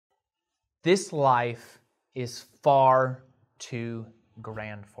This life is far too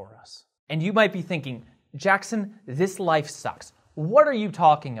grand for us. And you might be thinking, Jackson, this life sucks. What are you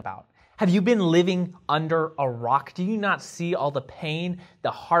talking about? Have you been living under a rock? Do you not see all the pain,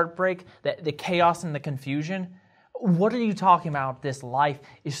 the heartbreak, the chaos, and the confusion? What are you talking about? This life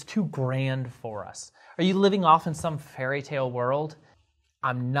is too grand for us. Are you living off in some fairy tale world?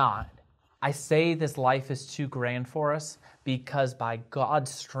 I'm not. I say this life is too grand for us because by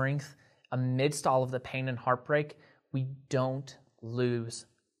God's strength, amidst all of the pain and heartbreak, we don't lose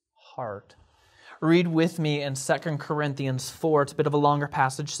heart. Read with me in 2 Corinthians 4. It's a bit of a longer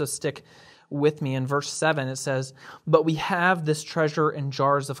passage, so stick with me. In verse 7, it says, "But we have this treasure in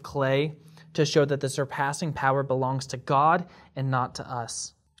jars of clay to show that the surpassing power belongs to God and not to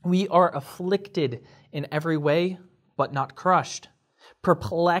us. We are afflicted in every way, but not crushed,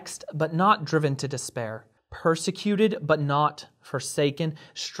 perplexed, but not driven to despair, persecuted, but not forsaken,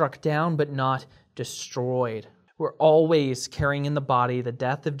 struck down, but not destroyed." We're always carrying in the body the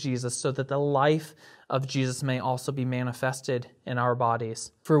death of Jesus so that the life of Jesus may also be manifested in our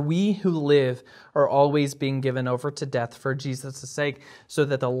bodies. For we who live are always being given over to death for Jesus' sake, so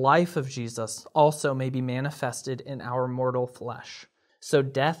that the life of Jesus also may be manifested in our mortal flesh. So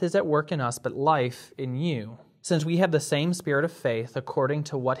death is at work in us, but life in you. Since we have the same spirit of faith, according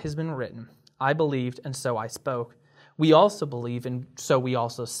to what has been written, I believed, and so I spoke. We also believe, and so we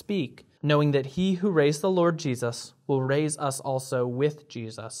also speak, knowing that he who raised the Lord Jesus will raise us also with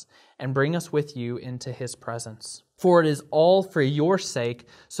Jesus and bring us with you into his presence. For it is all for your sake,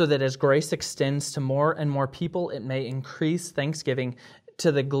 so that as grace extends to more and more people, it may increase thanksgiving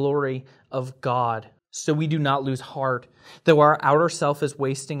to the glory of God. So we do not lose heart. Though our outer self is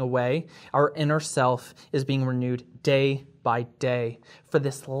wasting away, our inner self is being renewed day by day. For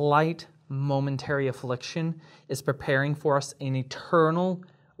this light, momentary affliction is preparing for us an eternal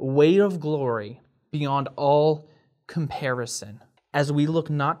weight of glory beyond all comparison, as we look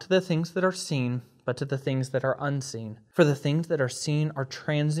not to the things that are seen, but to the things that are unseen. For the things that are seen are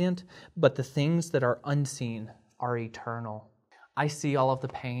transient, but the things that are unseen are eternal. I see all of the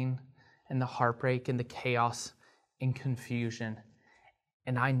pain and the heartbreak and the chaos and confusion,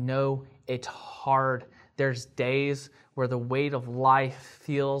 and I know it's hard. There's days where the weight of life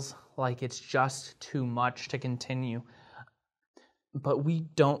feels like it's just too much to continue. But we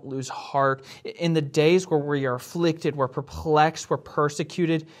don't lose heart. In the days where we are afflicted, we're perplexed, we're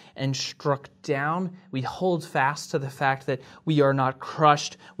persecuted, and struck down, we hold fast to the fact that we are not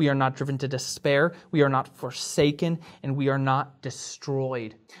crushed, we are not driven to despair, we are not forsaken, and we are not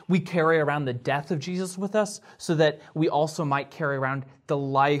destroyed. We carry around the death of Jesus with us so that we also might carry around the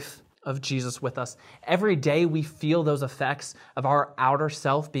life of Jesus with us. Every day we feel those effects of our outer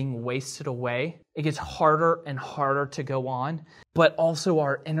self being wasted away. It gets harder and harder to go on, but also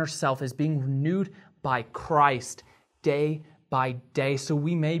our inner self is being renewed by Christ day by day. So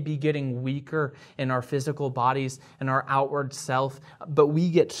we may be getting weaker in our physical bodies and our outward self, but we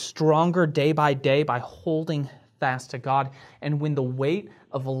get stronger day by day by holding fast to God. And when the weight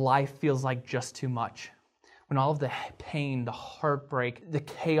of life feels like just too much, when all of the pain, the heartbreak, the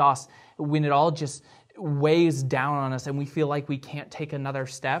chaos, when it all just weighs down on us and we feel like we can't take another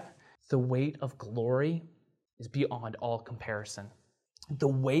step, the weight of glory is beyond all comparison. The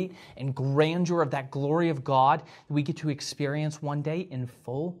weight and grandeur of that glory of God that we get to experience one day in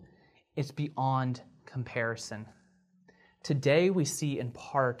full, it's beyond comparison. Today we see in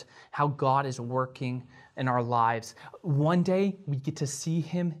part how God is working in our lives. One day we get to see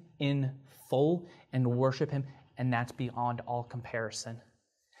him in full and worship him, and that's beyond all comparison.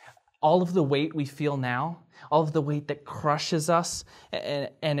 All of the weight we feel now, all of the weight that crushes us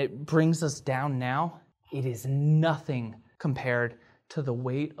and it brings us down now, it is nothing compared to the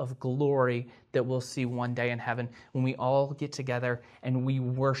weight of glory that we'll see one day in heaven when we all get together and we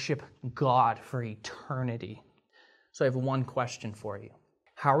worship God for eternity. So I have one question for you.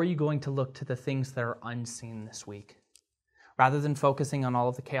 How are you going to look to the things that are unseen this week? Rather than focusing on all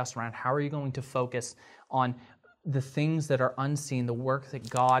of the chaos around, how are you going to focus on the things that are unseen, the work that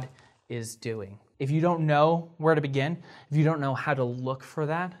God is doing? If you don't know where to begin, if you don't know how to look for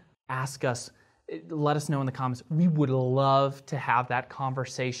that, ask us. Let us know in the comments. We would love to have that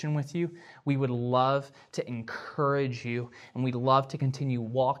conversation with you. We would love to encourage you, and we'd love to continue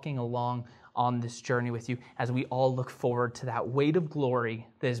walking along on this journey with you as we all look forward to that weight of glory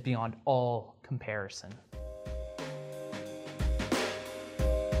that is beyond all comparison.